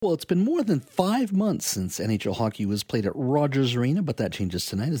Well, it's been more than 5 months since NHL hockey was played at Rogers Arena, but that changes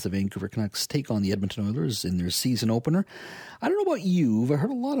tonight as the Vancouver Canucks take on the Edmonton Oilers in their season opener. I don't know about you, but I heard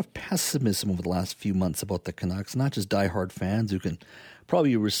a lot of pessimism over the last few months about the Canucks, not just diehard fans who can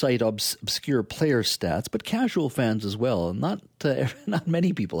probably recite obscure player stats, but casual fans as well. Not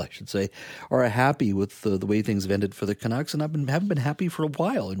many people, I should say, are happy with the way things have ended for the Canucks, and haven't been happy for a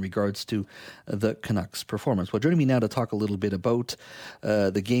while in regards to the Canucks' performance. Well, joining me now to talk a little bit about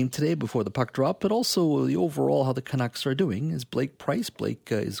the game today before the puck drop, but also the overall how the Canucks are doing, is Blake Price. Blake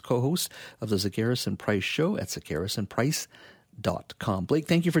is co-host of the Zagaris and Price show at ZagarisandPrice.com. Blake,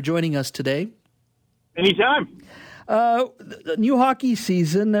 thank you for joining us today. Anytime. The new hockey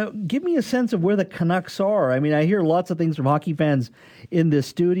season, give me a sense of where the Canucks are. I mean, I hear lots of things from hockey fans in this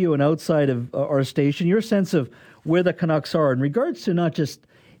studio and outside of our station. Your sense of where the Canucks are in regards to not just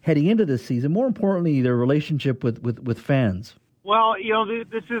heading into this season, more importantly, their relationship with fans. Well,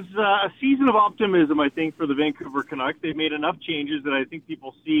 this is a season of optimism, I think, for the Vancouver Canucks. They've made enough changes that I think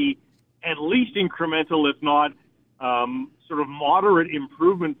people see at least incremental, if not sort of moderate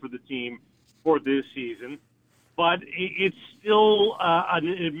improvement for the team for this season. But it's still an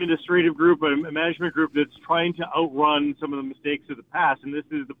administrative group, a management group that's trying to outrun some of the mistakes of the past. And this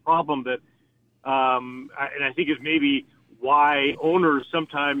is the problem that, and I think is maybe why owners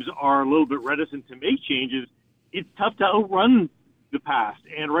sometimes are a little bit reticent to make changes. It's tough to outrun the past.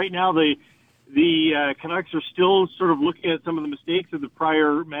 And right now the Canucks are still sort of looking at some of the mistakes of the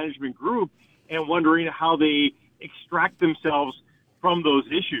prior management group and wondering how they extract themselves from those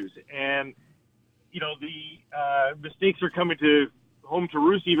issues. And the mistakes are coming home to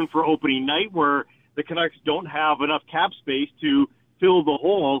roost even for opening night, where the Canucks don't have enough cap space to fill the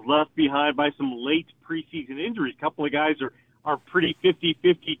holes left behind by some late preseason injuries. A couple of guys are pretty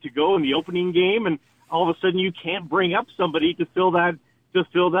 50-50 to go in the opening game, and all of a sudden you can't bring up somebody to fill that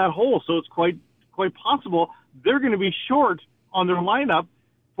hole. So it's quite possible they're going to be short on their lineup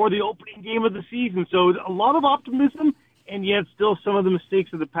for the opening game of the season. So a lot of optimism, and yet still some of the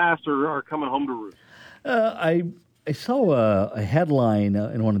mistakes of the past are coming home to roost. I saw a headline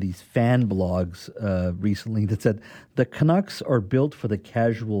in one of these fan blogs recently that said the Canucks are built for the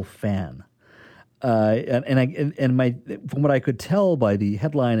casual fan. From what I could tell by the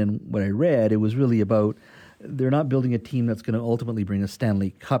headline and what I read, it was really about they're not building a team that's going to ultimately bring a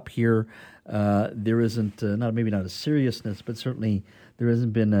Stanley Cup here. There isn't maybe not a seriousness, but certainly there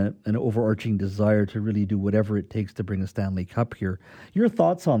hasn't been an overarching desire to really do whatever it takes to bring a Stanley Cup here. Your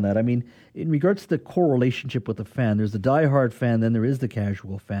thoughts on that? I mean, in regards to the core relationship with the fan, there's the diehard fan, then there is the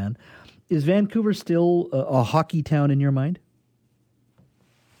casual fan. Is Vancouver still a hockey town in your mind?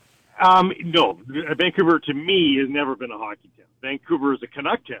 No. Vancouver, to me, has never been a hockey town. Vancouver is a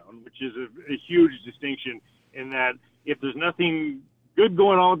Canuck town, which is a huge distinction in that if there's nothing good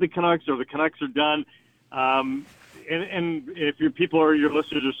going on with the Canucks or the Canucks are done, and if your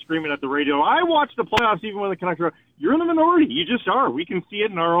listeners are screaming at the radio, I watch the playoffs even when the Canucks are, you're in the minority. You just are. We can see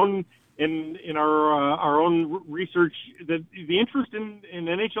it in our own our own research that the interest in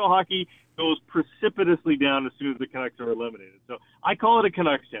NHL hockey goes precipitously down as soon as the Canucks are eliminated. So I call it a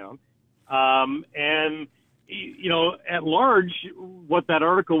Canucks town. And at large, what that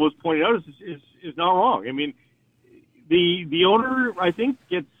article was pointing out is not wrong. I mean, the owner, I think,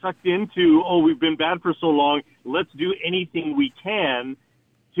 gets sucked into, we've been bad for so long, let's do anything we can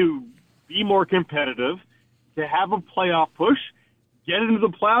to be more competitive, to have a playoff push, get into the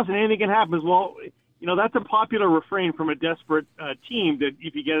playoffs, and anything can happen as well. That's a popular refrain from a desperate team, that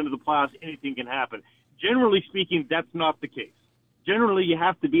if you get into the playoffs, anything can happen. Generally speaking, that's not the case. Generally, you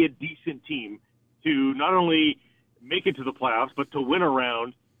have to be a decent team to not only make it to the playoffs, but to win a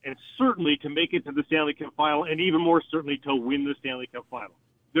round, and certainly to make it to the Stanley Cup final, and even more certainly to win the Stanley Cup final.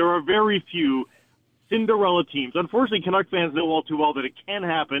 There are very few Cinderella teams. Unfortunately, Canuck fans know all too well that it can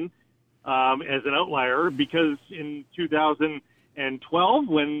happen as an outlier, because in 2012,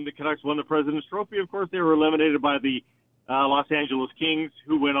 when the Canucks won the President's Trophy, of course, they were eliminated by the Los Angeles Kings,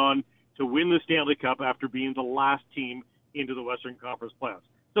 who went on to win the Stanley Cup after being the last team into the Western Conference playoffs.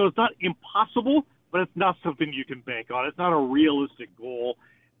 So it's not impossible, but it's not something you can bank on. It's not a realistic goal.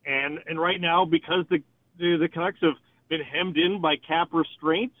 And right now, because the Canucks have been hemmed in by cap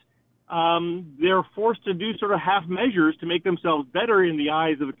restraints, they're forced to do sort of half measures to make themselves better in the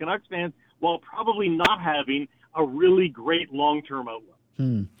eyes of the Canucks fans, while probably not having a really great long-term outlook.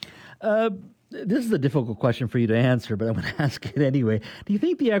 This is a difficult question for you to answer, but I'm going to ask it anyway. Do you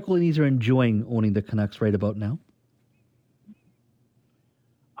think the Aquilinis are enjoying owning the Canucks right about now?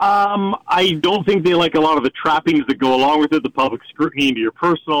 I don't think they like a lot of the trappings that go along with it, the public scrutiny into your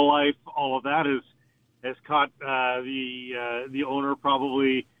personal life. All of that is has caught the owner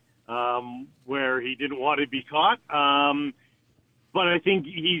probably where he didn't want to be caught. But I think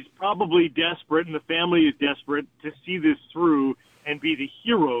he's probably desperate, and the family is desperate to see this through and be the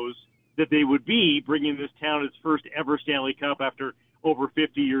heroes that they would be, bringing this town its first ever Stanley Cup after over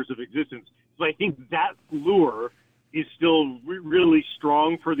 50 years of existence. So I think that lure is still really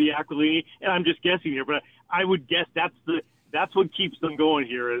strong for the Aquilini, and I'm just guessing here, but I would guess that's what keeps them going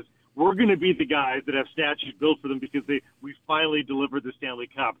here. Is we're going to be the guys that have statues built for them because we finally delivered the Stanley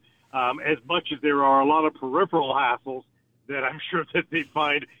Cup. As much as there are a lot of peripheral hassles that I'm sure that they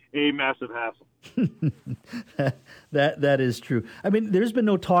find a massive hassle. That is true. I mean, there's been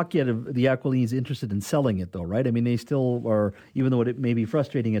no talk yet of the Aquilinis interested in selling it, though, right? I mean, they still are, even though it may be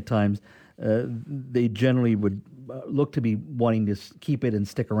frustrating at times, they generally would look to be wanting to keep it and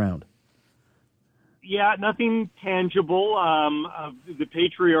stick around. Yeah, nothing tangible. The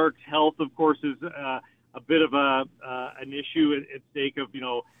Patriarch's health, of course, is a bit of an issue at stake of,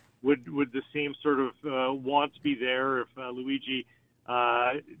 would the same sort of wants be there if Luigi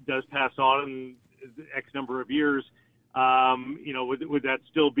does pass on in X number of years? Would that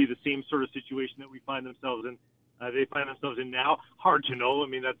still be the same sort of situation that we find themselves in? They find themselves in now. Hard to know. I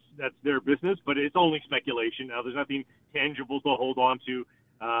mean, that's their business, but it's only speculation now. There's nothing tangible to hold on to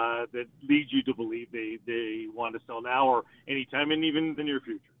that leads you to believe they want to sell now or anytime in even the near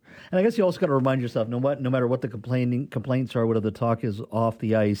future. And I guess you also got to remind yourself, no matter what the complaints are, whatever the talk is off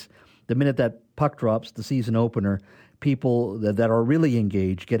the ice, the minute that puck drops, the season opener, people that are really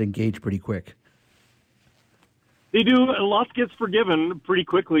engaged get engaged pretty quick. They do. A lot gets forgiven pretty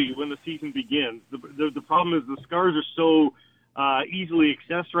quickly when the season begins. The problem is the scars are so easily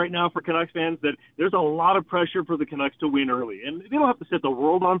accessed right now for Canucks fans that there's a lot of pressure for the Canucks to win early. And they don't have to set the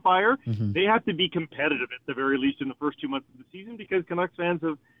world on fire. Mm-hmm. They have to be competitive at the very least in the first 2 months of the season because Canucks fans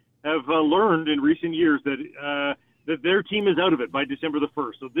have learned in recent years that their team is out of it by December the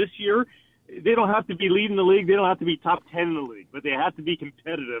 1st. So this year, they don't have to be leading the league. They don't have to be top 10 in the league, but they have to be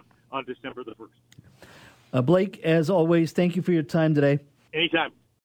competitive on December the 1st. Blake, as always, thank you for your time today. Anytime.